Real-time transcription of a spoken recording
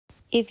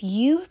If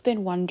you've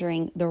been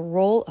wondering the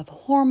role of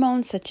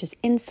hormones such as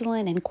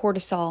insulin and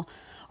cortisol,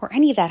 or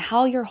any of that,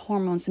 how your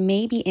hormones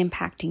may be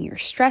impacting your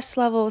stress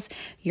levels,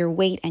 your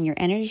weight, and your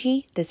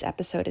energy, this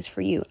episode is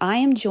for you. I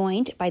am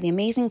joined by the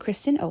amazing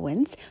Kristen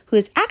Owens, who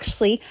is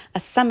actually a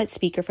summit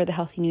speaker for the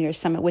Healthy New Year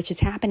Summit, which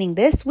is happening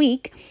this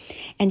week.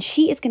 And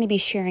she is going to be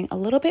sharing a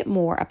little bit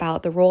more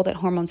about the role that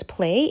hormones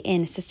play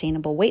in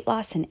sustainable weight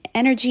loss and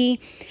energy,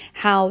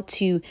 how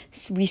to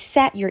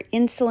reset your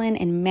insulin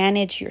and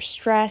manage your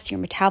stress, your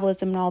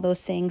metabolism, and all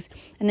those things.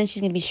 And then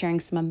she's going to be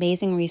sharing some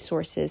amazing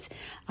resources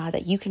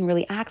that you can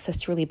really access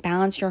to really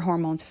balance your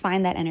hormones,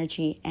 find that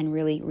energy, and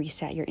really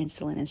reset your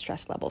insulin and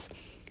stress levels.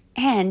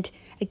 And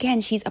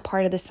again, she's a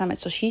part of the summit,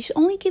 so she's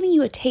only giving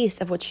you a taste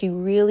of what she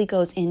really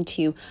goes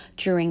into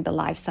during the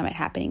live summit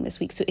happening this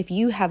week. So if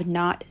you have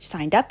not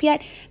signed up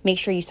yet, make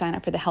sure you sign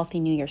up for the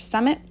Healthy New Year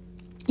Summit.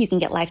 You can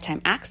get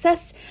lifetime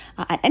access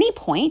at any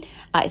point.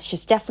 It's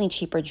just definitely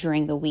cheaper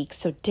during the week.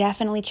 So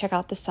definitely check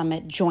out the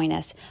summit, join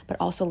us, but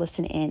also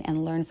listen in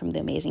and learn from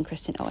the amazing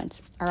Kristen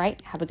Owens. All right,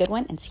 have a good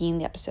one and see you in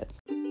the episode.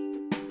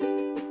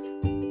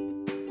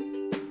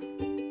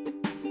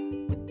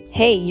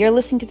 Hey, you're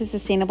listening to the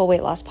Sustainable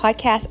Weight Loss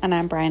Podcast, and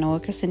I'm Brianna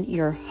Wilkerson,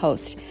 your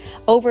host.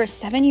 Over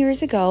 7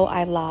 years ago,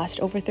 I lost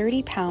over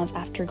 30 pounds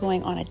after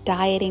going on a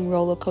dieting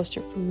roller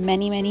coaster for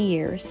many, many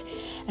years,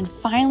 and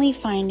finally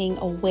finding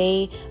a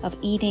way of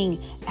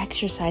eating,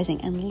 exercising,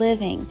 and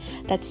living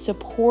that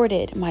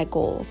supported my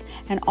goals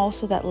and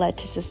also that led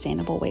to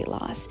sustainable weight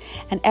loss.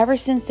 And ever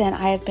since then,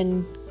 I have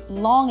been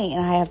longing,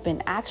 and I have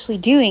been actually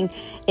doing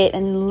it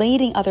and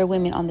leading other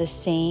women on the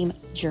same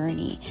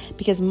journey,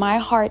 because my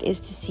heart is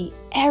to see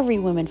every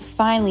woman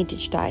finally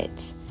ditch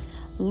diets,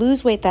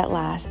 lose weight that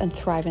lasts, and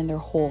thrive in their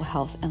whole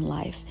health and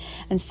life.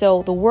 And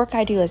so the work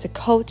I do as a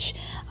coach,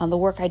 the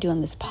work I do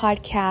on this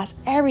podcast,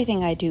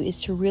 everything I do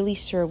is to really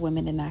serve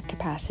women in that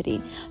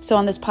capacity. So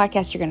on this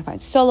podcast, you're going to find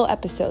solo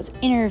episodes,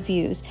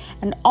 interviews,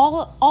 and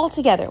all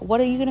together. What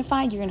are you going to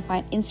find? You're going to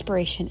find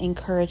inspiration,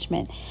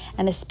 encouragement,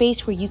 and a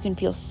space where you can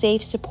feel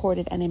safe,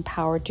 supported, and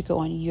empowered to go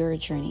on your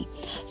journey.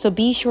 So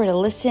be sure to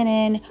listen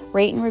in,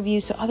 rate and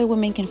review so other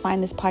women can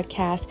find this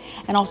podcast,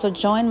 and also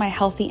join my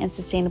healthy and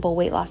sustainable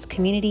weight loss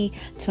community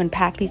to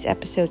unpack these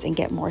episodes and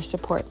get more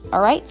support.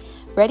 All right,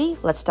 ready?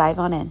 Let's dive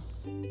on in.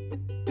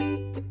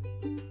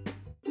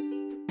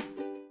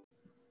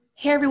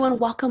 Hey everyone,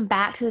 welcome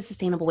back to the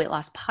Sustainable Weight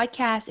Loss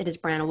Podcast. It is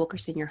Brianna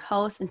Wilkerson, your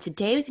host, and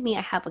today with me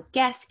I have a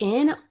guest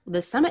in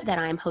the summit that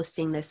I'm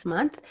hosting this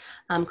month,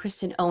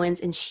 Kristen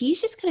Owens, and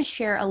she's just going to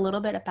share a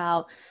little bit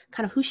about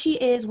kind of who she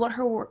is, what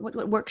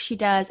work she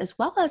does, as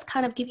well as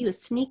kind of give you a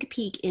sneak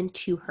peek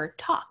into her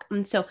talk.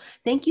 And so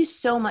thank you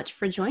so much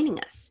for joining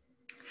us.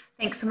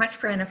 Thanks so much,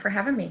 Brianna, for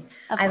having me.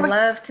 Of I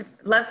course.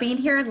 love being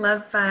here and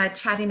love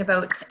chatting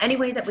about any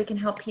way that we can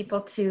help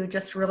people to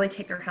just really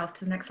take their health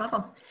to the next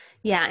level.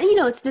 Yeah, and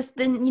it's this.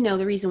 Then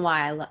the reason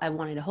why I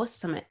wanted to host a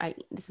summit.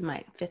 This is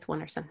my fifth one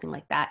or something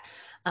like that.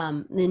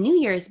 The New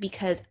Year's,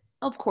 because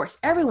of course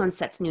everyone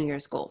sets New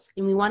Year's goals,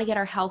 and we want to get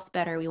our health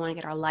better, we want to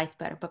get our life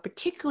better. But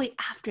particularly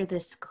after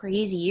this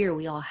crazy year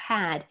we all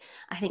had,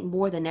 I think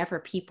more than ever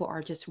people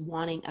are just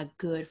wanting a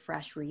good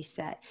fresh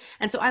reset.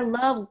 And so I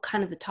love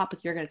kind of the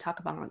topic you're going to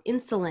talk about on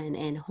insulin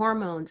and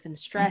hormones and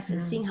stress,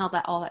 and seeing how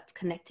all that's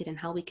connected and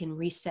how we can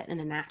reset in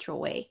a natural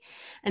way.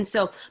 And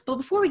so, but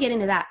before we get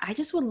into that, I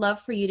just would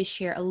love for you to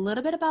share a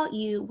little bit about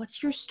you.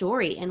 What's your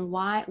story and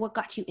what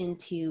got you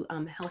into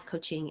health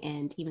coaching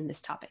and even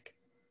this topic?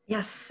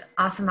 Yes.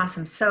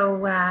 Awesome. So,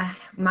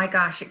 my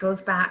gosh, it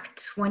goes back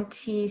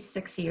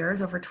 26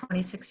 years, over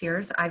 26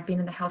 years. I've been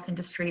in the health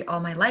industry all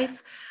my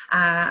life.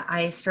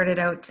 I started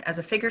out as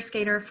a figure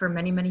skater for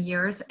many, many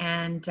years.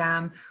 And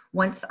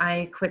once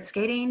I quit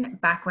skating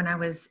back when I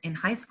was in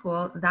high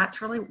school,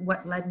 that's really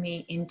what led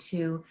me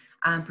into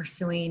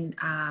pursuing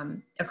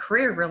a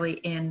career really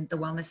in the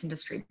wellness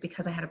industry,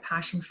 because I had a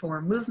passion for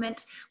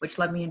movement, which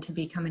led me into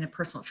becoming a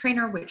personal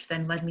trainer, which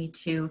then led me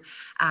to,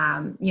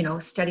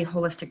 study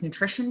holistic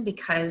nutrition,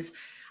 because,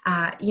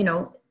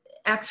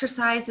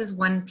 exercise is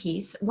one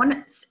piece.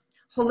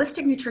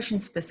 Holistic nutrition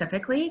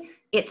specifically,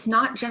 it's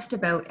not just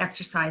about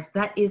exercise.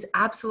 That is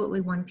absolutely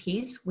one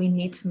piece. We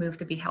need to move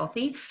to be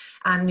healthy.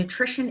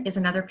 Nutrition is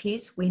another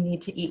piece. We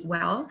need to eat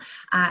well.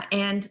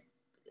 And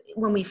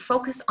when we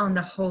focus on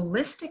the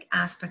holistic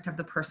aspect of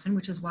the person,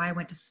 which is why I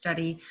went to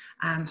study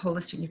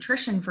holistic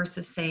nutrition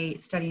versus, say,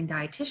 studying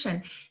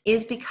dietitian,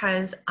 is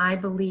because I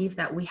believe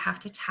that we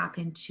have to tap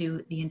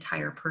into the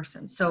entire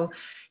person. So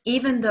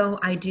even though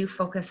I do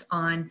focus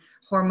on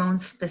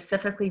hormones,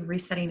 specifically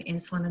resetting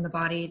insulin in the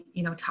body,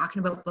 talking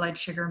about blood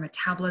sugar,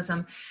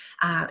 metabolism,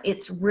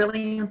 it's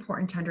really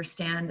important to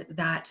understand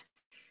that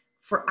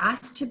for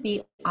us to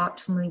be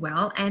optimally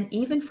well, and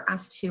even for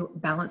us to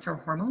balance our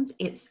hormones,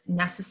 it's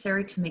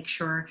necessary to make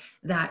sure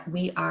that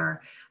we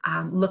are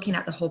looking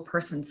at the whole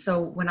person.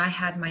 So when I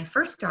had my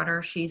first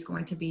daughter, she's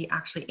going to be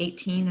actually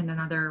 18 in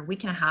another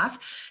week and a half.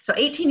 So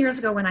 18 years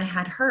ago when I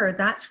had her,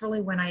 that's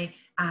really when I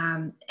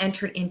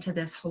entered into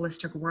this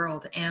holistic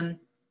world. And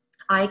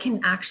I can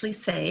actually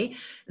say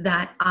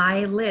that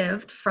I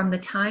lived from the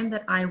time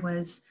that I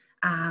was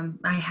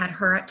I had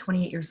her at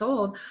 28 years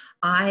old,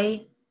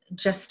 I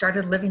just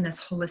started living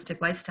this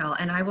holistic lifestyle.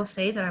 And I will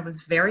say that I was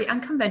very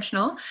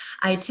unconventional.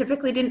 I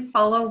typically didn't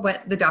follow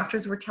what the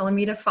doctors were telling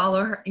me to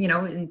follow, you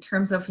know, in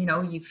terms of, you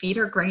know, you feed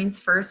her grains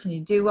first and you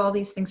do all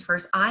these things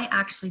first. I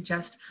actually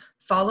just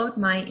followed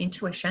my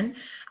intuition.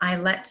 I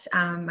let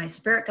my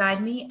spirit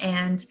guide me,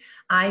 and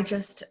I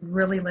just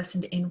really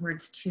listened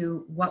inwards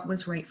to what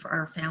was right for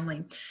our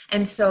family.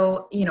 And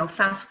so, you know,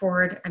 fast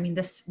forward, I mean,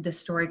 this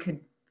story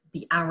could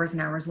be hours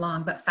and hours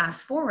long, but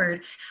fast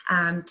forward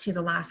to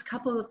the last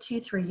couple,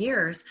 2-3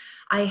 years,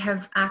 I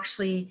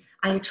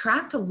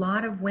attract a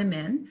lot of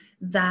women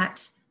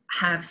that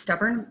have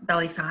stubborn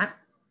belly fat,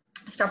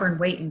 stubborn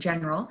weight in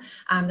general.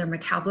 Their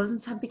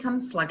metabolisms have become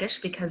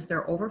sluggish because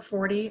they're over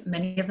 40.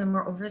 Many of them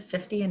are over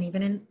 50 and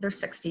even in their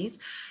 60s.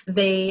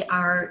 They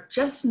are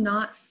just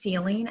not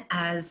feeling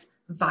as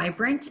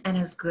vibrant and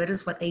as good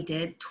as what they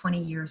did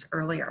 20 years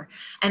earlier.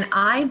 And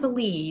I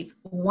believe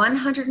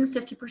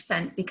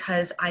 150%,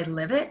 because I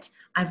live it.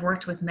 I've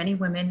worked with many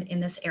women in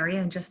this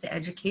area, and just the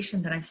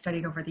education that I've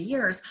studied over the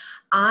years,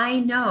 I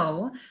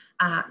know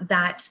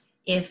that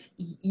if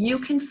you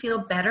can feel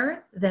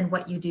better than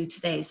what you do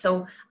today.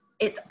 So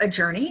it's a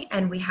journey,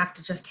 and we have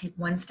to just take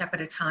one step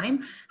at a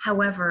time.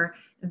 However,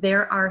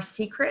 there are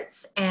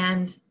secrets,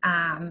 and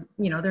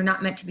you know, they're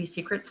not meant to be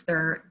secrets.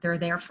 They're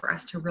there for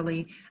us to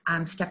really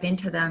step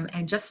into them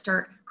and just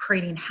start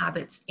creating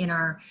habits in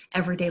our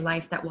everyday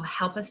life that will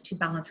help us to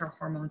balance our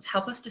hormones,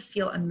 help us to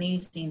feel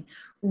amazing,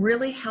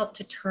 really help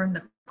to turn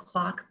the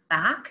clock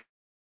back,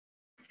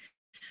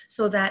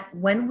 so that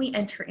when we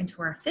enter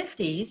into our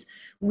 50s,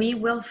 we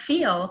will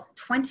feel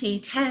 20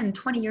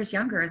 years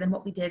younger than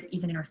what we did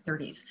even in our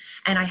 30s.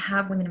 And I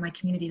have women in my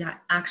community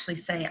that actually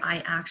say,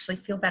 I actually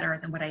feel better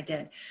than what I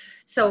did.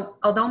 So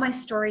although my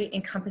story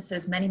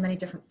encompasses many, many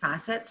different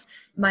facets,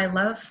 my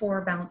love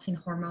for balancing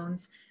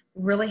hormones,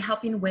 really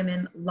helping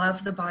women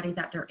love the body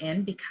that they're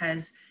in,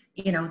 because,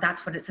 you know,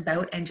 that's what it's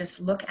about, and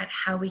just look at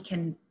how we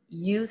can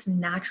use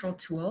natural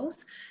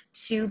tools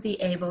to be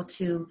able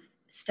to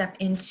step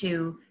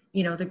into,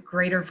 you know, the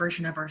greater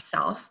version of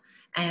ourselves,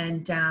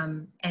 and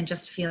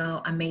just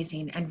feel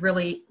amazing. And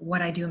really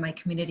what I do in my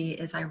community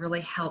is I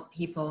really help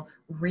people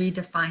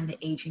redefine the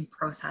aging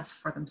process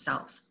for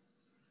themselves.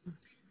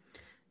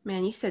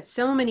 Man, you said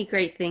so many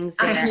great things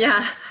there.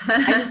 Yeah.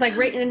 I just like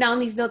writing down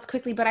these notes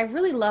quickly, but I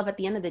really love at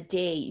the end of the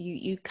day,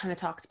 you kind of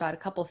talked about a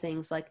couple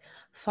things like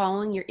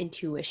following your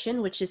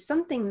intuition, which is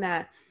something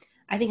that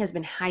I think has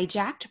been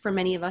hijacked for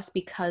many of us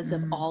because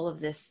of all of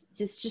this,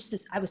 just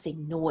this, I would say,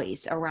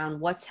 noise around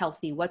what's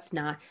healthy, what's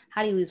not,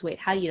 how do you lose weight,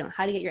 how do you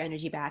get your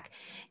energy back.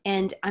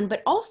 And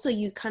but also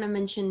you kind of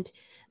mentioned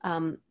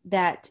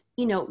that,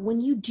 you know,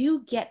 when you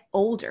do get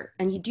older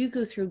and you do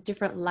go through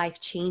different life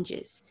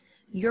changes,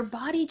 your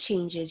body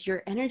changes,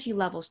 your energy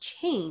levels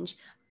change,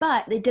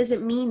 but it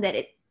doesn't mean that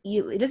it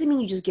doesn't mean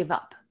you just give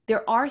up.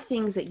 There are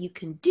things that you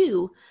can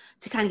do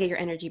to kind of get your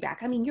energy back.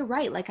 I mean, you're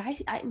right. Like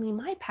I mean,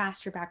 my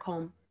pastor back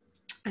home,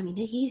 I mean,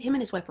 him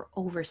and his wife are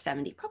over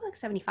 70, probably like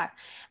 75,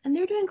 and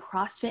they're doing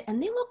CrossFit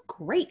and they look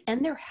great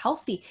and they're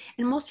healthy.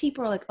 And most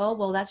people are like, oh,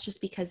 well, that's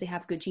just because they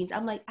have good genes.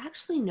 I'm like,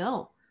 actually,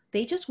 no,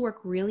 they just work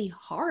really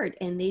hard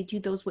and they do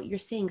those, what you're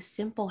saying,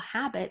 simple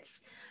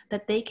habits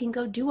that they can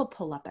go do a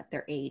pull up at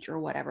their age or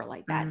whatever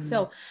like that.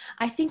 So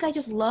I think I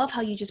just love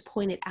how you just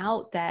pointed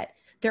out that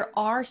there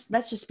are,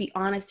 let's just be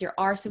honest, there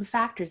are some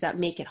factors that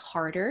make it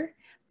harder,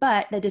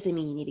 but that doesn't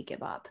mean you need to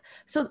give up.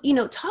 So, you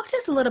know, talk to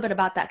us a little bit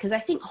about that, because I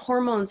think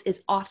hormones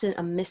is often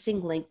a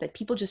missing link that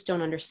people just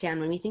don't understand.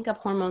 When we think of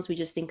hormones, we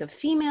just think of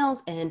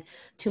females and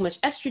too much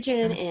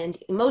estrogen and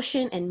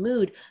emotion and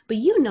mood. But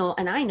you know,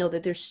 and I know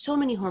that there's so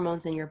many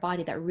hormones in your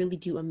body that really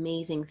do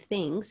amazing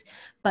things,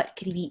 but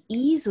can be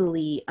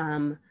easily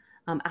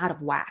out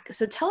of whack.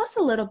 So tell us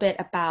a little bit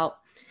about,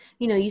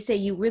 you know, you say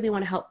you really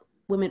want to help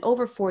women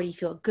over 40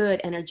 feel good,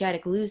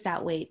 energetic, lose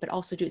that weight, but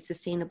also do it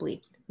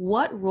sustainably.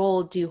 What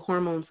role do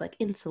hormones like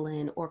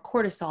insulin or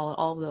cortisol and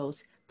all of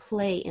those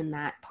play in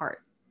that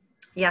part?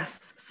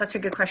 Yes, such a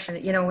good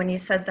question. You know, when you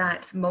said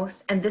that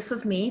and this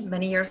was me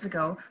many years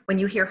ago, when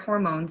you hear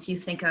hormones, you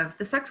think of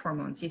the sex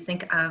hormones, you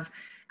think of,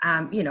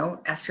 you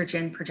know,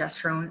 estrogen,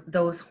 progesterone,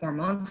 those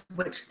hormones,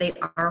 which they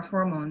are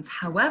hormones.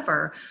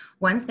 However,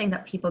 one thing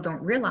that people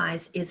don't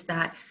realize is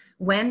that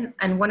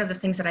one of the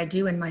things that I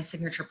do in my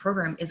signature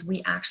program is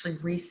we actually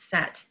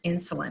reset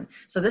insulin.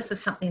 So this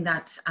is something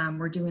that I'm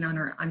doing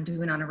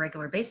on a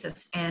regular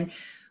basis. And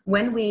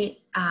when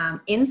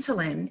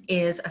insulin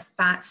is a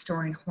fat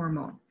storing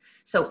hormone.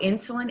 So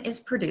insulin is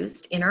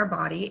produced in our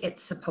body.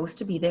 It's supposed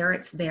to be there.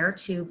 It's there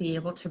to be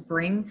able to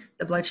bring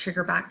the blood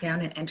sugar back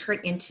down and enter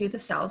it into the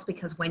cells,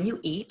 because when you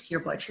eat, your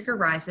blood sugar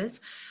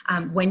rises.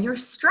 When you're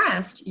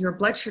stressed, your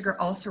blood sugar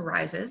also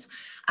rises.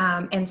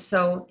 And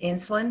so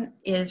insulin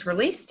is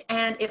released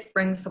and it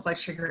brings the blood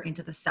sugar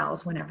into the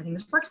cells when everything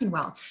is working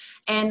well.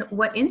 And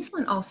what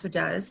insulin also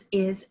does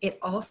is it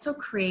also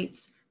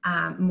creates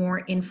more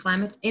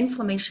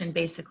inflammation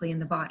basically in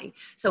the body.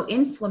 So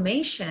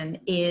inflammation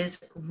is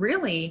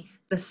really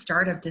the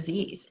start of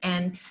disease.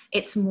 And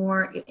it's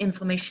more,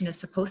 inflammation is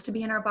supposed to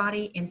be in our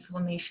body.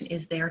 Inflammation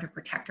is there to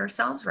protect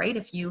ourselves, right?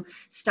 If you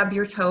stub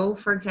your toe,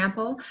 for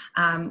example,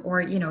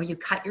 or, you know, you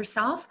cut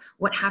yourself,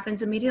 what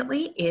happens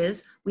immediately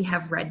is we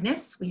have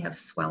redness, we have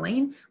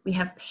swelling, we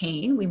have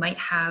pain, we might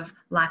have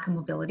lack of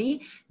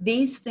mobility.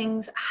 These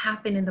things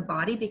happen in the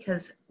body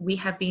because we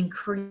have been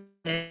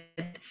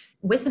created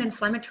with an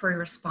inflammatory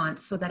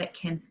response so that it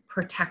can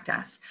protect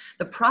us.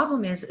 The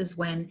problem is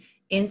when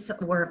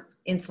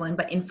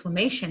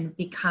inflammation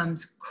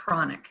becomes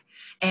chronic.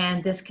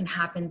 And this can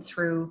happen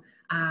through,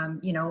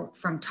 you know,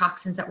 from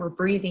toxins that we're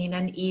breathing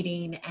and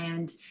eating,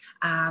 and,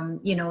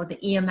 you know, the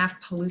EMF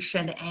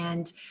pollution.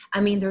 And I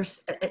mean,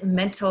 there's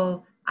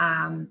mental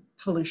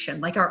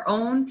pollution, like our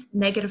own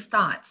negative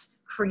thoughts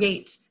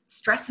create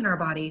stress in our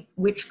body,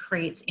 which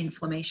creates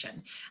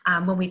inflammation.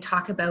 When we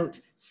talk about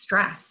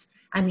stress,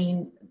 I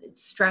mean,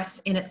 stress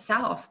in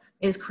itself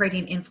is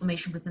creating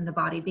inflammation within the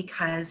body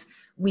because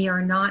we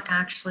are not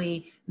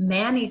actually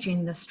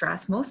managing the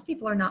stress. Most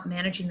people are not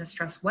managing the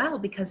stress well,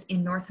 because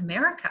in North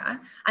America,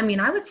 I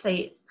mean, I would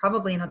say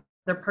probably in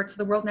other parts of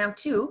the world now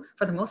too,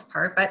 for the most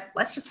part, but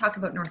let's just talk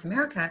about North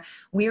America.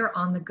 We are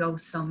on the go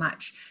so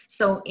much.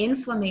 So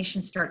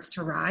inflammation starts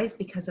to rise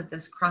because of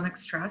this chronic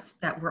stress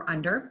that we're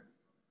under.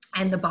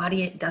 And the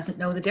body, it doesn't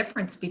know the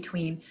difference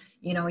between,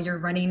 you know, you're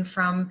running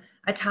from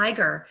a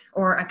tiger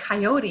or a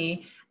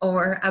coyote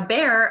or a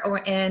bear,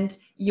 or, and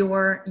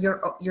your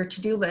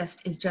to-do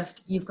list is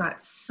just, you've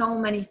got so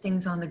many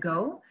things on the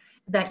go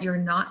that you're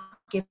not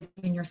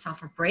giving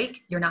yourself a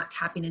break. You're not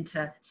tapping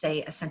into,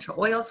 say, essential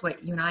oils,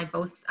 what you and I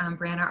both,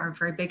 Brianna, are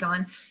very big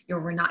on.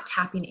 We're not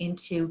tapping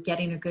into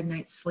getting a good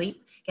night's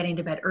sleep, getting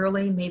to bed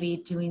early, maybe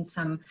doing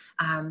some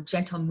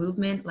gentle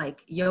movement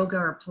like yoga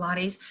or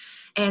Pilates.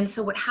 And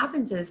so what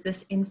happens is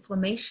this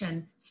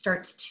inflammation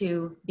starts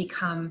to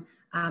become,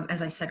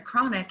 as I said,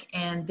 chronic.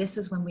 And this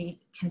is when we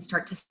can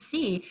start to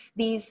see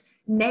these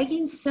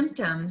nagging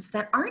symptoms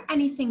that aren't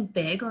anything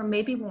big, or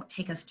maybe won't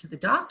take us to the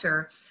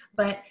doctor,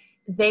 but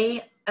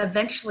they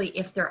eventually,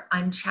 if they're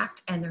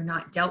unchecked and they're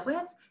not dealt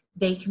with,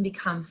 they can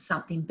become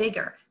something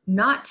bigger.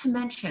 Not to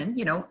mention,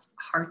 you know,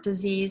 heart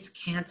disease,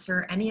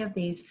 cancer, any of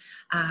these,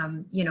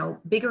 you know,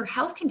 bigger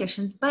health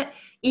conditions, but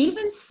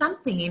even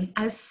something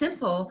as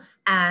simple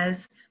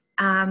as,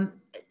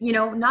 you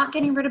know, not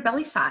getting rid of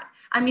belly fat.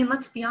 I mean,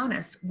 let's be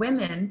honest,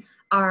 women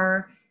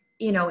are,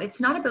 you know, it's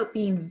not about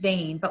being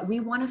vain, but we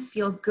want to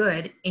feel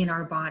good in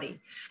our body.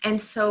 And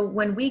so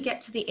when we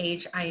get to the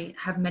age, I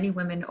have many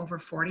women over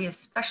 40,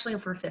 especially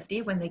over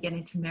 50, when they get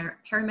into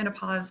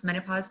perimenopause,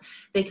 menopause,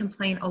 they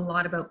complain a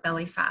lot about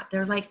belly fat.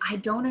 They're like, I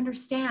don't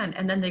understand.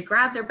 And then they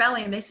grab their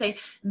belly and they say,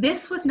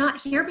 this was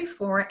not here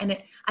before, and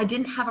I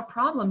didn't have a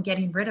problem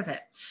getting rid of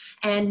it.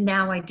 And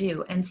now I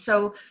do. And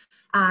so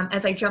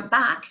as I jump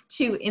back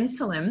to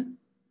insulin,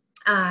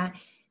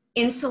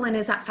 insulin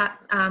is that fat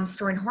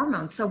storing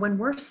hormone. So when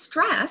we're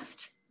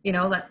stressed, you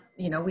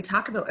know, we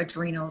talk about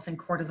adrenals and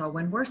cortisol.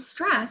 When we're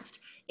stressed,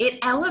 it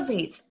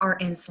elevates our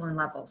insulin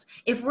levels.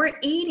 If we're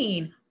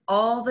eating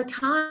all the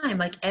time,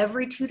 like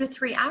every 2 to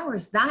 3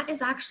 hours, that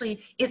is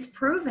actually, it's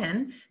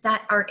proven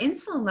that our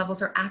insulin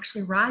levels are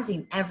actually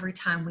rising every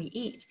time we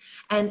eat.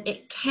 And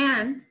it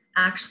can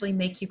actually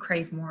make you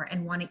crave more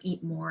and want to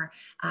eat more.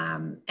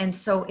 And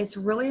so it's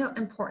really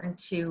important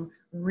to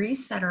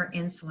reset our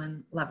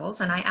insulin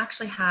levels. And I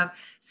actually have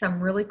some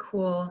really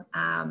cool,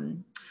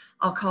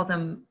 I'll call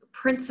them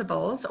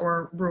principles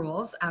or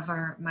rules of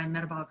my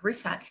metabolic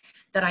reset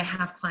that I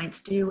have clients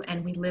do,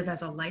 and we live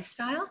as a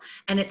lifestyle.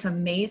 And it's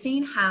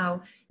amazing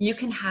how you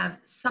can have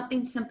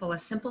something simple, a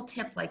simple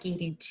tip like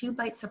eating 2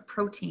 bites of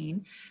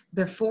protein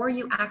before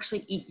you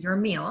actually eat your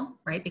meal,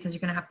 right? Because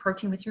you're going to have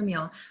protein with your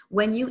meal.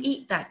 When you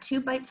eat that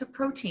 2 bites of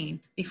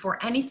protein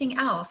before anything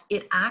else,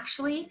 it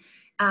actually,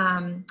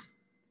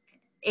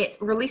 it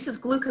releases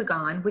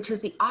glucagon, which is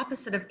the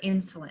opposite of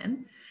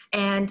insulin.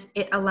 And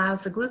it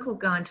allows the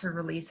glucagon to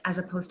release as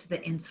opposed to the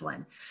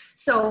insulin.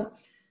 So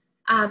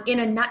in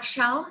a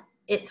nutshell,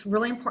 it's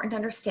really important to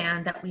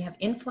understand that we have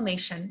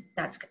inflammation.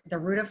 That's the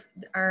root of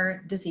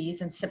our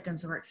disease and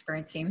symptoms we're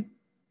experiencing.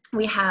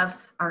 We have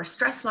our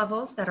stress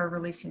levels that are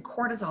releasing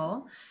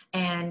cortisol.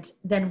 And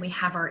then we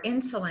have our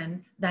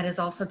insulin that is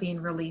also being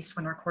released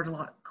when our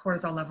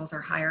cortisol levels are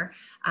higher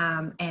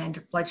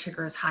and blood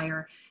sugar is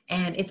higher.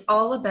 And it's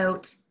all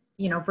about,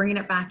 you know, bringing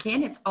it back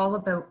in. It's all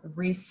about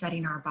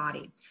resetting our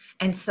body.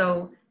 And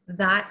so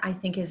that, I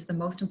think, is the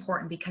most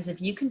important, because if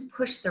you can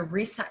push the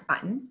reset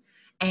button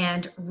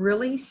and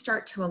really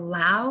start to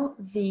allow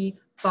the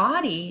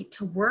body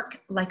to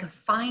work like a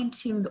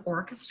fine-tuned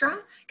orchestra,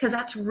 because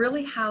that's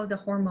really how the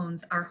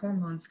hormones, our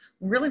hormones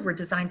really were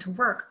designed to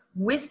work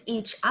with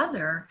each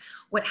other.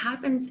 What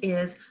happens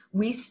is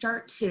we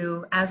start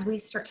to, as we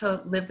start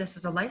to live this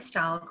as a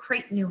lifestyle,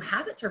 create new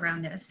habits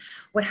around this,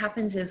 what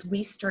happens is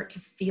we start to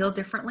feel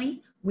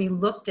differently, we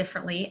look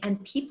differently,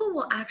 and people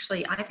will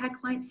actually, I've had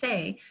clients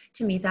say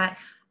to me that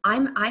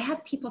I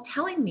have people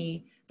telling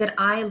me that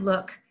I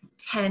look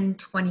 10,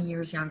 20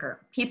 years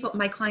younger.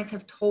 My clients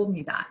have told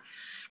me that.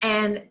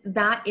 And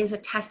that is a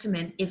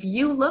testament. If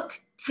you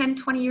look 10,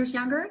 20 years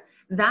younger,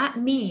 that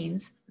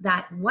means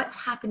that what's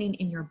happening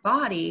in your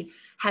body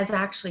has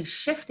actually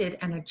shifted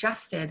and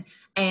adjusted,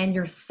 and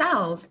your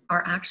cells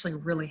are actually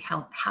really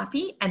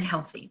happy and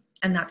healthy.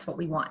 And that's what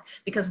we want,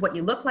 because what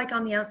you look like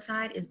on the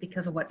outside is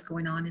because of what's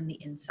going on in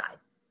the inside.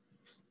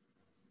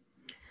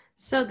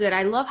 So good.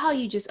 I love how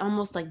you just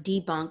almost like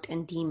debunked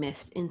and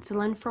demythed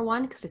insulin for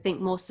one, because I think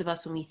most of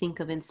us, when we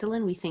think of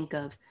insulin, we think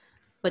of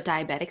what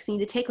diabetics need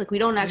to take. Like we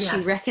don't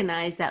actually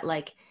recognize that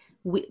like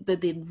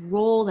the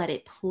role that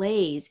it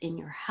plays in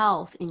your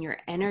health, in your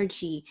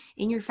energy,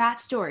 in your fat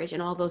storage,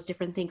 and all those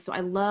different things. So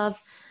I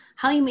love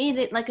how you made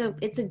it like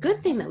it's a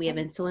good thing that we have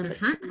insulin, but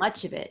too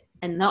much of it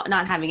and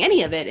not having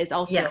any of it is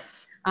also,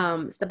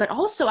 but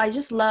also I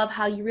just love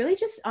how you really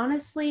just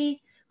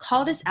honestly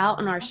called us out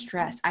on our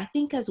stress. I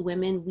think as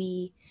women,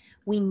 we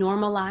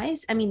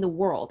normalize, I mean, the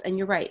world, and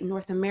you're right,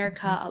 North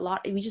America,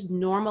 we just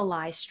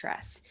normalize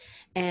stress,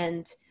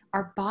 and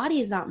our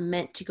body is not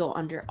meant to go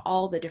under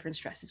all the different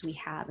stresses we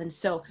have. And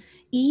so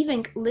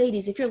even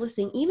ladies, if you're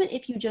listening, even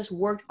if you just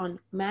worked on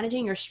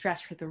managing your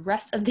stress for the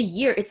rest of the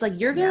year, it's like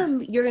you're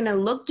gonna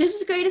look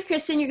just as great as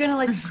Kristen. You're gonna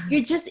like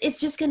it's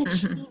just gonna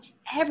change.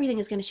 Everything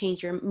is gonna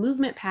change. Your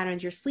movement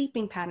patterns, your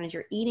sleeping patterns,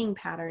 your eating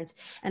patterns,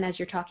 and as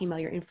you're talking about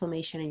your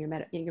inflammation and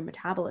your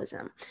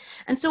metabolism.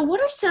 And so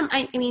what are some,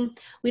 I mean,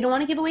 we don't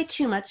want to give away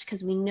too much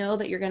because we know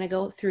that you're going to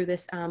go through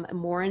this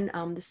more in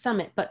the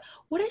summit, but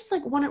what is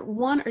like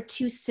one or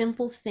two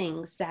simple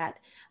things that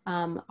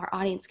our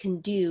audience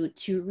can do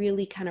to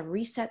really kind of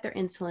reset their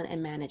insulin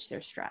and manage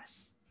their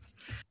stress?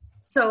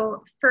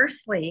 So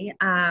firstly,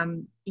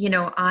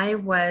 I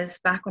was,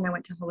 back when I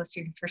went to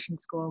holistic nutrition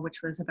school,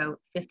 which was about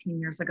 15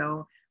 years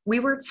ago, we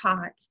were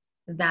taught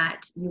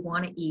that you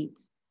want to eat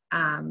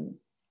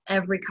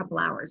every couple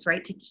hours,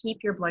 right? To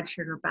keep your blood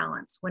sugar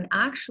balanced, when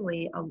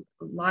actually a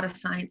lot of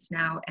science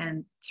now,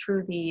 and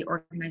through the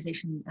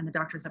organization and the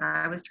doctors that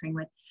I was trained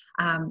with,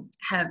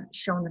 have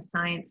shown the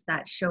science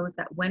that shows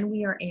that when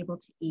we are able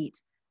to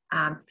eat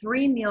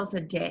 3 meals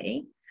a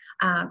day,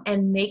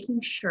 and making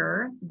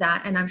sure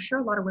that, and I'm sure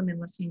a lot of women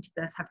listening to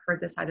this have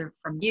heard this either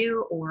from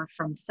you or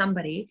from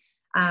somebody,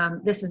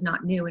 this is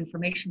not new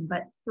information,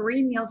 but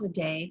 3 meals a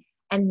day,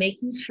 and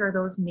making sure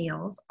those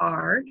meals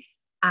are,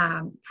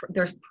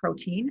 there's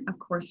protein, of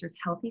course, there's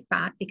healthy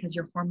fat, because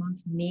your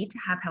hormones need to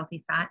have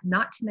healthy fat,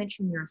 not to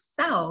mention your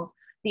cells,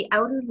 the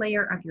outer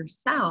layer of your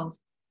cells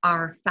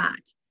are fat.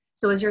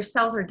 So as your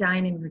cells are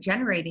dying and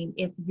regenerating,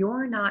 if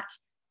you're not,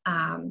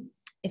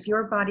 if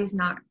your body's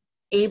not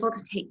able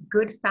to take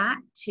good fat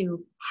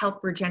to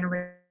help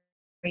regenerate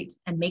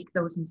and make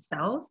those new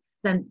cells,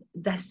 then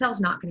the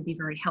cell's not going to be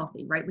very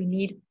healthy, right? We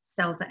need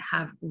cells that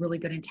have really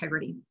good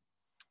integrity.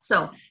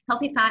 So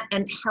healthy fat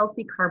and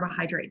healthy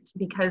carbohydrates,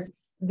 because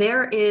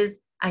there is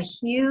a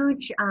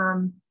huge,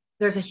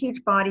 there's a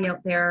huge body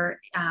out there.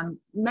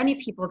 Many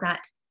people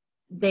that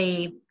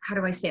how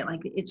do I say it?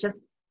 Like, it's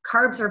just,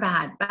 carbs are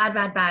bad,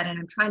 and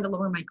I'm trying to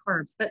lower my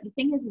carbs. But the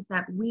thing is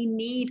that we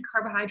need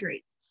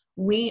carbohydrates.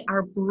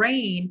 Our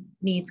brain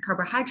needs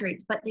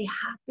carbohydrates, but they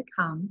have to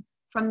come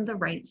from the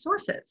right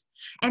sources.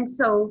 And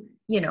so,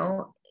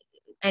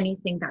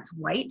 anything that's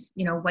white,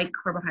 white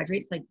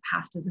carbohydrates like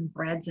pastas and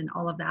breads and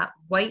all of that,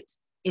 white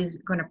is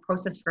going to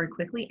process very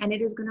quickly, and it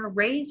is going to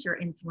raise your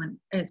insulin,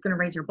 and it's going to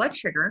raise your blood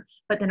sugar,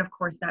 but then of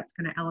course that's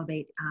going to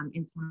elevate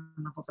insulin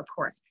levels. Of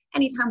course,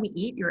 anytime we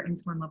eat, your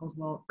insulin levels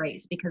will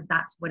raise, because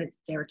that's what it's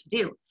there to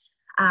do.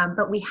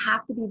 But we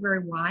have to be very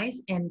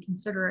wise and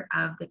considerate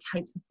of the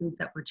types of foods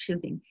that we're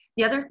choosing.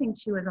 The other thing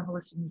too, as a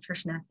holistic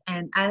nutritionist,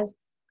 and as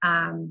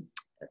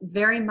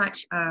very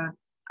much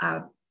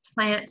a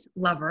plant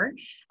lover,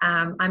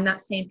 I'm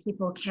not saying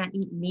people can't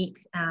eat meat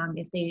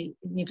if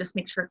you just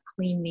make sure it's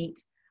clean meat,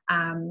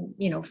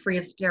 free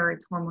of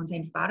steroids, hormones,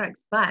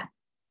 antibiotics. But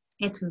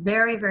it's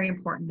very, very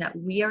important that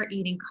we are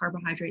eating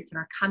carbohydrates that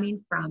are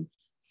coming from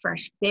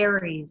fresh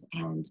berries,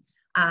 and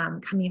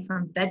coming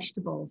from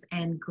vegetables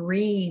and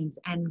greens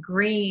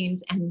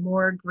and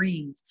more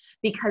greens,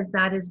 because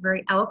that is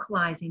very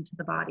alkalizing to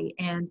the body.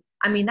 And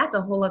I mean, that's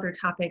a whole other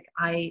topic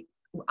I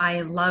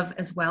love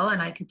as well,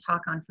 and I could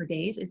talk on for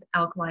days, is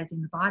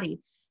alkalizing the body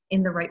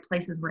in the right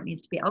places where it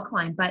needs to be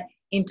alkaline. But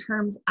in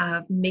terms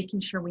of making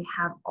sure we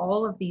have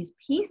all of these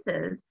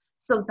pieces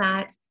so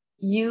that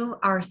you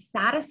are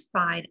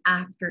satisfied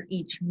after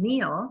each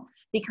meal,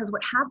 because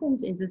what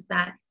happens is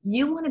that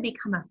you want to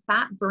become a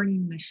fat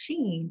burning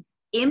machine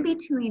in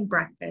between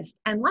breakfast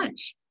and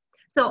lunch.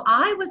 So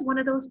I was one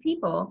of those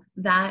people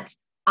that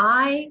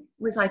I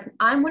was like,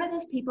 I'm one of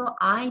those people,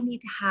 I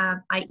eat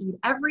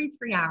every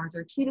 3 hours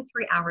or 2 to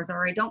 3 hours,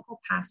 or I don't go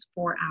past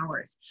 4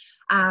 hours.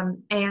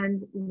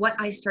 And what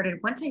I started,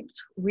 once I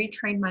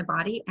retrained my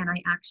body and I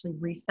actually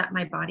reset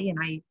my body, and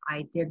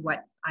I did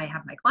what I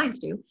have my clients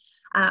do,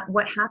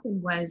 what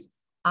happened was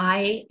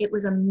it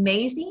was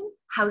amazing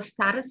how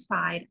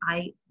satisfied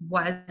I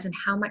was and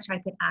how much I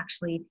could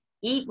actually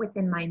eat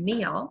within my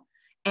meal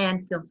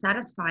and feel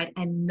satisfied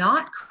and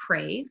not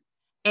crave.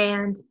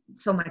 And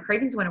so my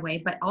cravings went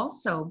away, but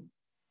also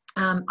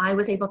I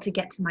was able to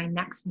get to my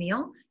next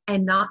meal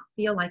and not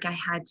feel like I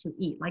had to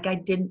eat, like I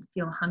didn't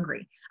feel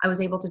hungry. I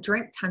was able to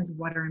drink tons of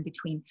water in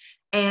between.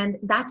 And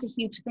that's a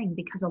huge thing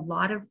because a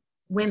lot of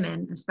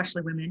women,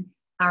 especially women,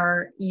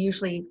 are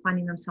usually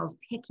finding themselves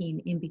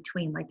picking in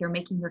between, like they're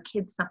making their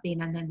kids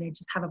something and then they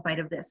just have a bite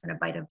of this and a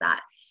bite of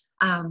that,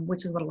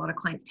 which is what a lot of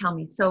clients tell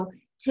me. So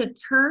to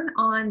turn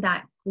on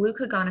that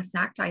glucagon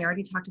effect, I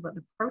already talked about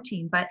the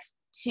protein, but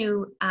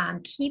to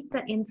keep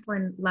the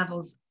insulin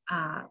levels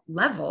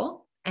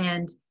level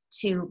and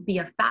to be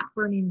a fat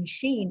burning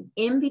machine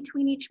in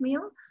between each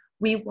meal,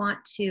 we want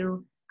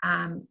to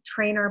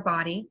train our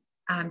body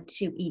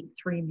to eat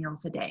 3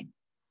 meals a day.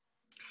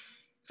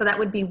 So that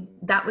would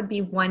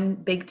be one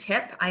big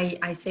tip.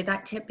 I say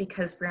that tip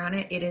because,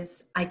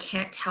 Brianna, I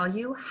can't tell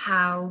you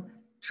how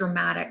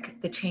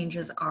dramatic the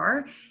changes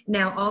are.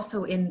 Now,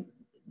 also in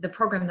the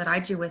program that I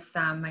do with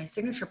my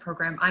signature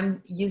program,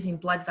 I'm using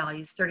blood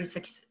values,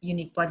 36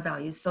 unique blood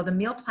values. So the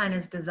meal plan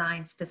is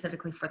designed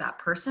specifically for that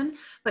person.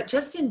 But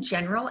just in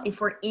general,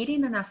 if we're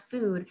eating enough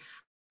food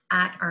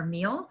at our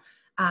meal,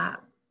 I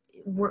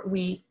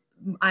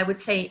would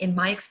say in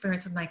my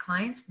experience with my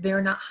clients,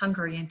 they're not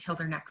hungry until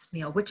their next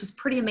meal, which is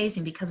pretty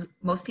amazing because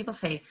most people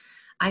say,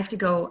 I have to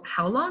go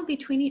how long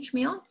between each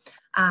meal?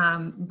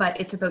 But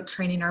it's about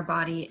training our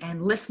body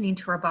and listening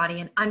to our body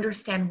and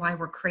understand why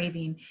we're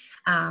craving.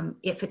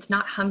 If it's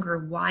not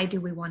hunger, why do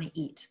we want to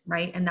eat,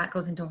 right? And that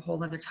goes into a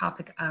whole other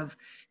topic of,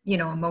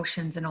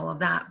 emotions and all of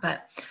that.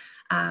 But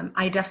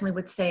I definitely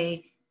would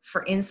say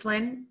for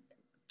insulin,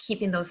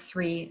 keeping those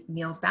 3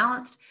 meals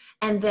balanced.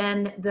 And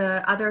then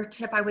the other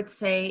tip I would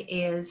say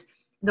is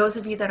those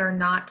of you that are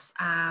not,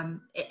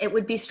 it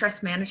would be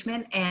stress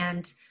management.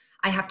 And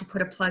I have to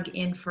put a plug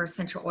in for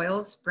essential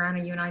oils.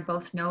 Brianna, you and I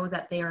both know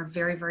that they are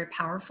very, very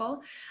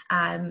powerful.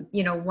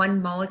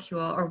 One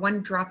molecule or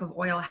one drop of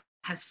oil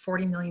has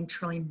 40 million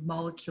trillion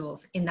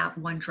molecules in that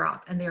one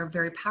drop. And they are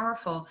very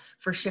powerful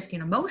for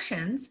shifting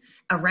emotions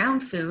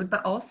around food,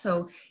 but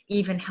also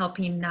even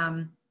helping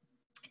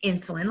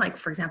insulin, like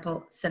for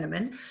example,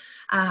 cinnamon.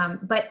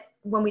 But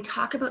when we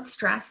talk about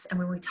stress and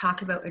when we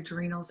talk about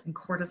adrenals and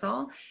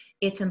cortisol,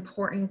 it's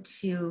important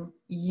to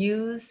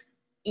use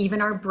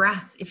even our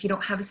breath. If you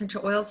don't have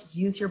essential oils,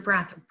 use your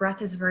breath.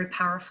 Breath is very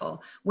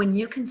powerful. When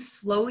you can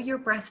slow your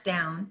breath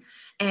down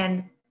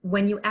and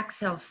when you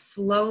exhale,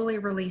 slowly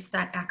release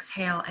that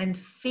exhale and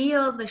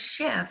feel the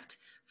shift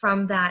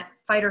from that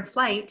fight or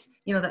flight,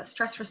 that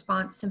stress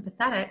response,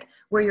 sympathetic,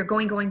 where you're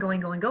going,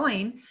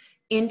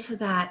 into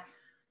that,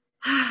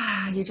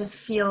 you just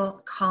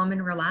feel calm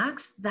and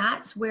relaxed.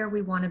 That's where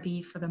we want to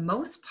be for the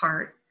most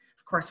part.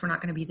 Of course, we're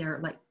not going to be there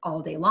like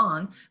all day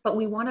long, but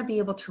we want to be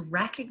able to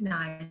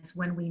recognize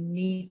when we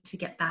need to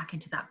get back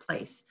into that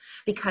place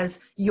because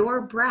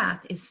your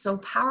breath is so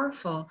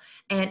powerful.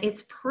 And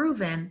it's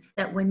proven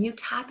that when you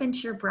tap into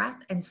your breath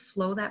and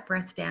slow that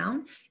breath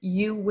down,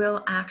 you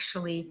will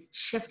actually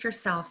shift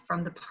yourself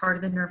from the part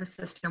of the nervous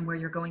system where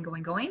you're going,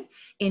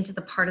 into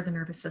the part of the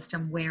nervous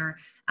system where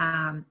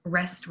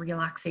rest,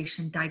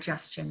 relaxation,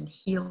 digestion,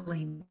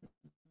 healing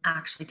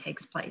actually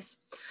takes place.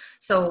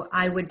 So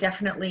I would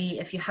definitely,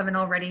 if you haven't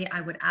already,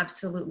 I would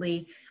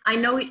absolutely, I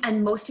know,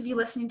 and most of you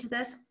listening to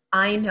this,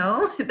 I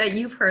know that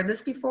you've heard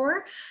this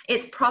before.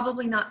 It's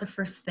probably not the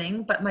first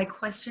thing, but my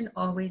question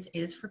always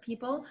is for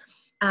people,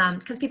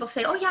 because people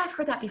say, oh yeah, I've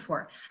heard that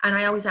before. And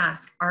I always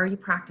ask, are you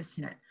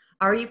practicing it?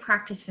 Are you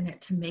practicing it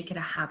to make it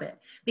a habit?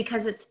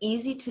 Because it's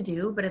easy to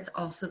do, but it's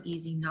also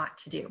easy not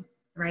to do,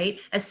 right?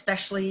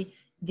 Especially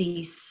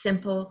the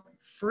simple,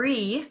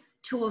 free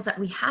tools that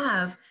we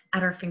have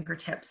at our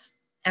fingertips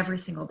every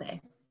single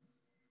day.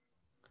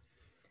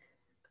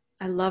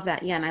 I love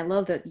that. Yeah. And I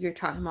love that you're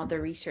talking about the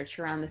research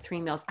around the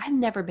 3 meals. I've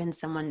never been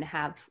someone to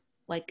have,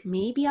 like,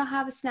 maybe I'll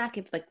have a snack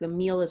if like the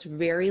meal is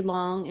very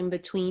long in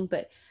between,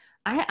 but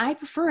I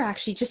prefer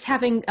actually just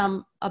having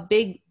a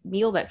big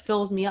meal that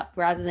fills me up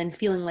rather than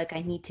feeling like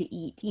I need to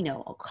eat,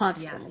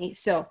 constantly.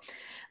 Yes. So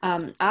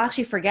I'll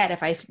actually forget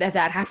if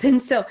that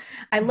happens. So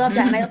I love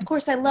that. And of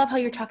course, I love how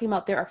you're talking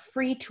about there are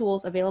free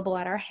tools available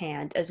at our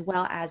hand, as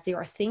well as there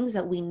are things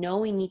that we know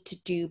we need to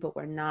do, but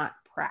we're not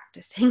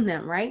practicing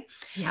them, right?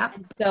 Yeah.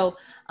 So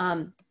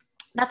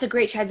that's a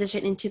great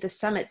transition into the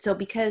summit. So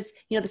because,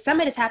 the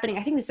summit is happening,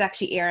 I think this is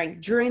actually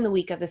airing during the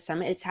week of the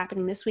summit. It's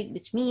happening this week,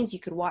 which means you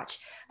could watch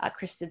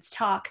Kristen's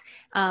talk.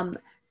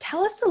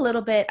 Tell us a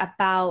little bit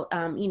about,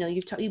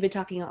 you've been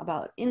talking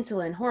about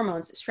insulin,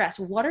 hormones, stress.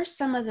 What are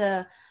some of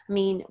the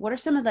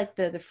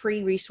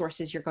free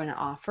resources you're going to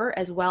offer,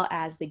 as well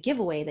as the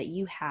giveaway that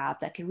you have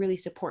that can really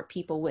support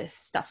people with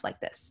stuff like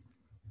this?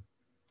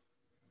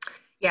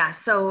 Yeah.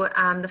 So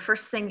the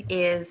first thing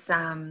is,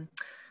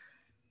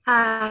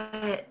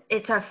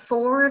 It's a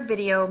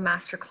 4-video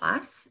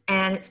masterclass,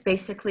 and it's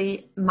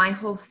basically, my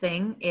whole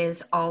thing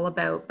is all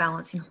about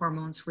balancing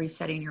hormones,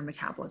 resetting your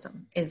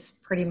metabolism is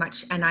pretty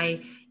much.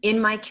 And in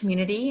my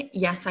community,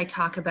 yes, I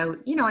talk about,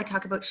 I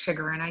talk about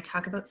sugar, and I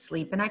talk about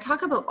sleep, and I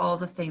talk about all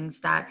the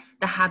things the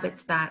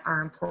habits that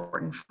are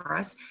important for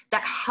us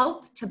that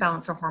help to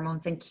balance our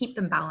hormones and keep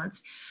them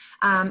balanced.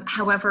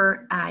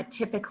 However,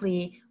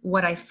 typically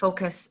what I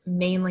focus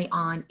mainly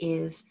on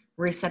is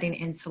resetting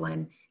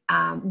insulin,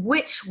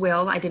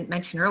 I didn't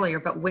mention earlier,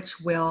 but which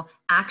will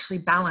actually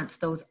balance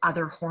those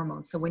other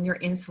hormones. So when your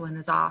insulin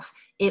is off,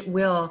 it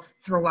will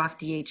throw off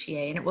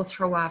DHEA, and it will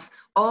throw off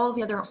all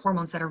the other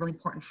hormones that are really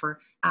important for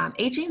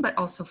aging, but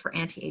also for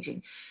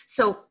anti-aging.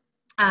 So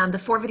the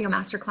 4-video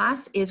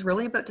masterclass is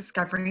really about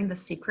discovering the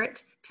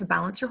secret to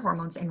balance your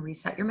hormones and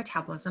reset your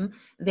metabolism.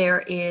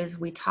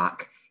 We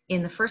talk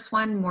in the first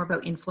one more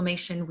about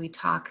inflammation. We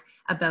talk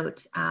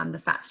about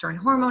the fat storing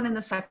hormone in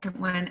the second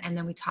one, and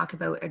then we talk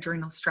about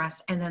adrenal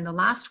stress. And then the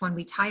last one,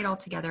 we tie it all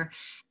together,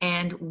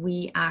 and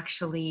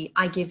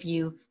I give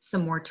you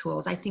some more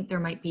tools. I think there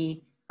might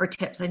be, or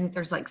tips, I think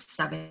there's like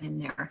 7 in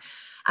there.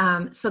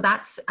 So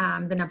that's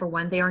the number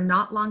one. They are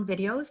not long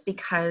videos,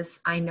 because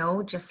I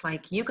know, just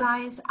like you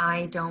guys,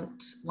 I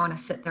don't want to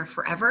sit there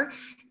forever.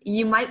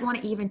 You might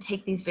want to even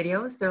take these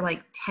videos. They're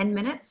like 10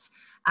 minutes.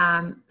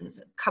 A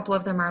couple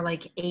of them are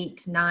like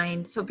 8,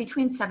 9, so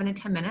between 7 and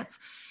 10 minutes.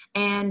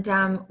 And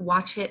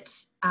watch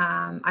it,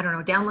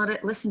 download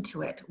it, listen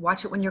to it,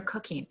 watch it when you're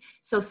cooking.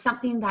 So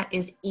something that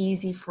is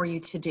easy for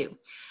you to do.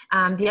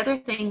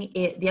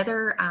 The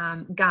other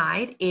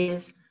guide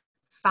is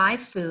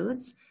 5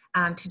 foods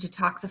to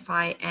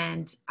detoxify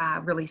and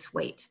release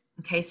weight.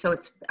 Okay, so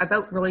it's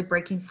about really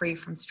breaking free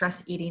from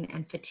stress eating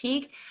and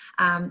fatigue.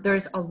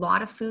 There's a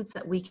lot of foods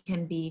that we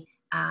can be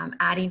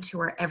adding to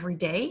our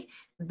everyday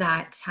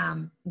that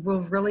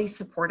will really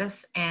support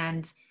us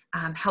and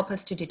help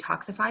us to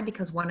detoxify,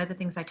 because one of the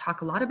things I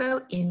talk a lot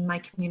about in my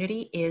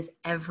community is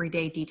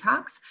everyday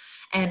detox.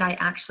 And I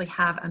actually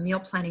have a meal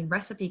planning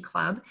recipe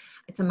club.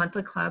 It's a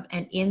monthly club.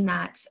 And in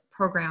that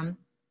program,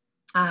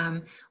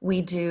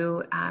 we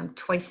do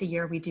twice a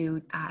year, we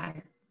do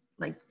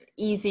like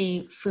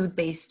easy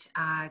food-based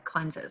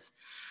cleanses.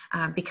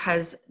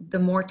 Because the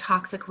more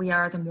toxic we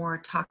are, the more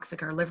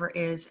toxic our liver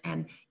is,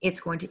 and it's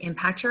going to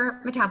impact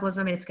your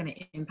metabolism, it's going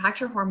to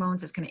impact your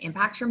hormones, it's going to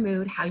impact your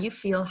mood, how you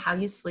feel, how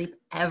you sleep,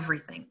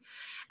 everything.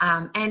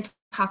 And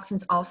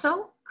toxins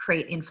also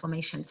create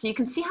inflammation. So you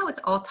can see how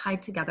it's all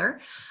tied together,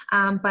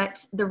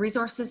 but the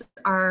resources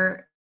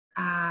are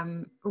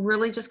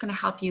really just going to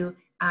help you,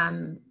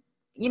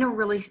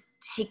 really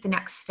take the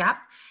next step.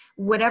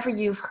 Whatever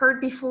you've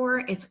heard before,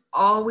 it's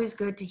always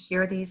good to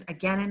hear these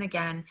again and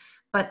again.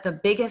 But the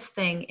biggest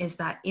thing is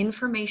that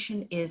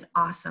information is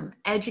awesome.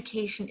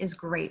 Education is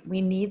great. We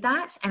need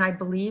that. And I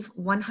believe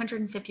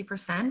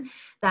 150%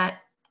 that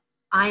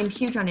I'm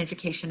huge on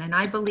education. And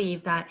I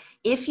believe that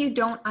if you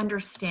don't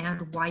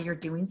understand why you're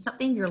doing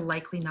something, you're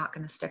likely not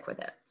going to stick with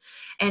it.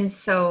 And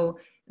so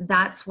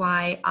that's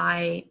why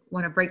I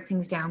want to break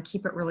things down,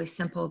 keep it really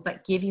simple,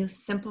 but give you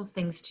simple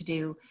things to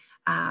do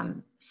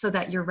so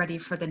that you're ready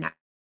for the next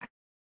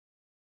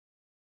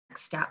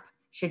step,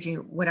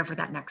 whatever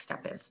that next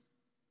step is.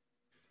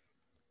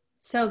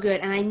 So good.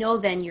 And I know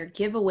then your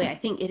giveaway, I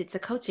think it's a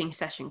coaching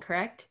session,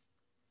 correct?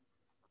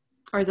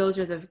 Or those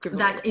are the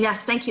giveaways?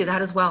 Yes, thank you.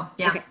 That as well.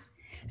 Yeah. Okay.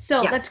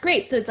 So that's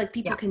great. So it's like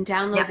people can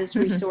download this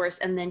resource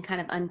and then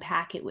kind of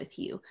unpack it with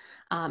you.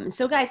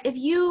 So guys, if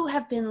you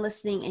have been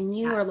listening and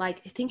you are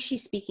like, I think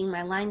she's speaking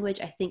my language,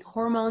 I think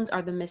hormones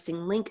are the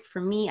missing link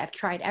for me, I've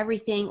tried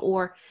everything,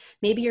 or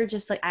maybe you're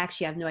just like, I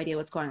actually have no idea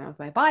what's going on with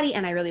my body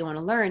and I really want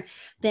to learn,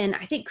 then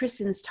I think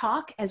Kristen's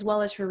talk as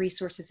well as her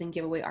resources and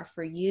giveaway are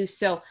for you.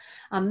 So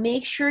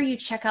make sure you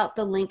check out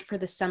the link for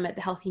the summit,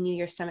 the Healthy New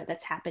Year Summit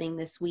that's happening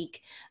this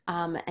week,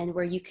 and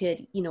where you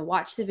could,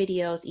 watch the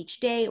videos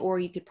each day, or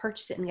you could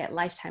purchase it and get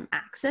lifetime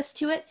access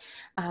to it.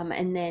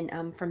 And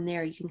then from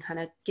there, you can kind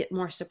of get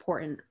more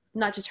support, and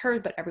not just her,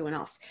 but everyone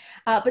else.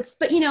 But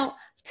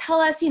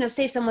tell us,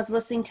 say if someone's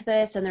listening to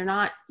this and they're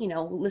not,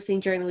 listening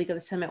during the week of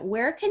the summit,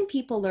 where can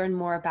people learn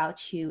more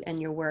about you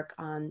and your work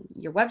on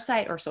your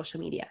website or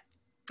social media?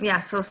 Yeah,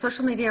 so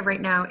social media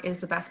right now is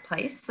the best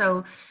place.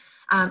 So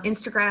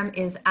Instagram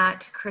is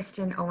at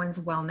Kristen Owens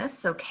Wellness,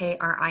 so Kristen,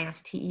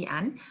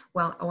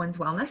 Owens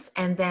Wellness.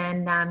 And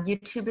then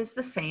YouTube is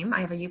the same.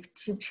 I have a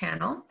YouTube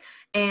channel,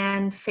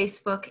 and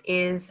Facebook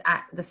is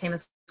at the same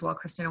as well,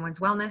 Kristen Owens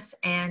Wellness.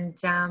 And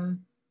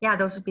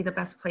those would be the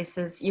best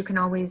places. You can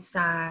always,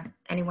 my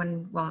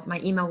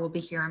email will be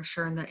here, I'm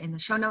sure, in the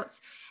show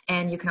notes,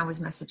 and you can always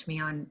message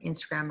me on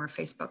Instagram or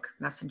Facebook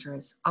Messenger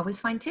is always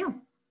fine too.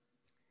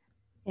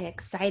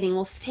 Exciting.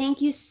 Well, thank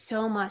you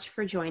so much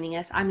for joining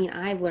us. I mean,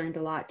 I've learned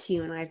a lot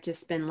too, and I've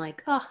just been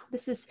like,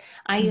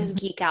 I just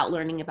geek out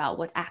learning about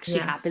what actually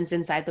happens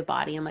inside the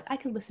body. I'm like, I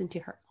could listen to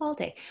her all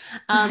day.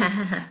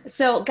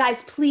 So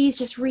guys, please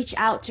just reach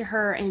out to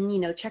her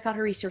and, check out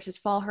her resources,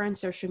 follow her on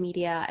social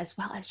media, as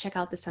well as check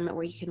out the summit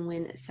where you can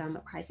win some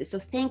prizes. So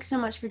thanks so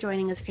much for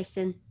joining us,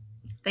 Kristen.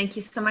 Thank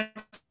you so much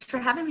for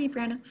having me,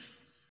 Brianna.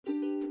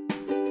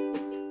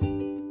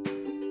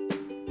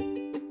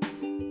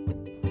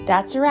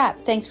 That's a wrap.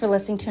 Thanks for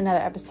listening to another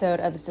episode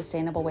of the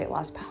Sustainable Weight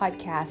Loss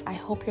Podcast. I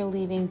hope you're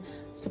leaving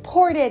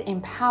supported,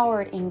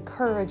 empowered,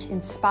 encouraged,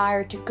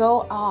 inspired to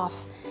go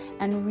off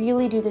and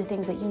really do the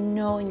things that you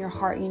know in your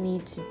heart you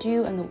need to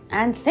do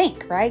and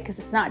think, right? Because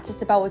it's not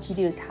just about what you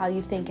do, it's how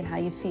you think and how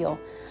you feel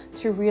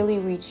to really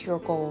reach your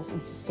goals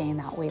and sustain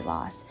that weight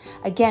loss.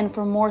 Again,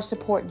 for more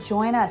support,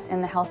 join us in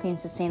the Healthy and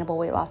Sustainable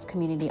Weight Loss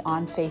community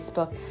on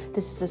Facebook.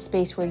 This is a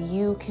space where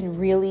you can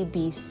really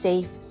be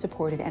safe,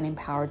 supported, and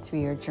empowered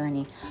through your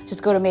journey.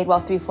 Just go to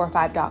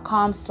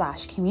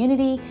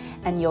madewell345.com/community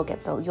and you'll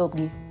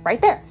be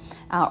right there,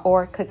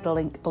 or click the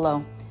link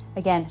below.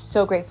 Again,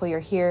 so grateful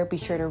you're here. Be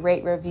sure to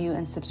rate, review,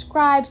 and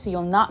subscribe so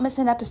you'll not miss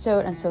an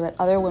episode and so that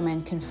other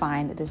women can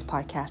find this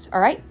podcast.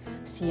 All right,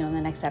 see you on the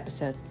next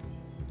episode.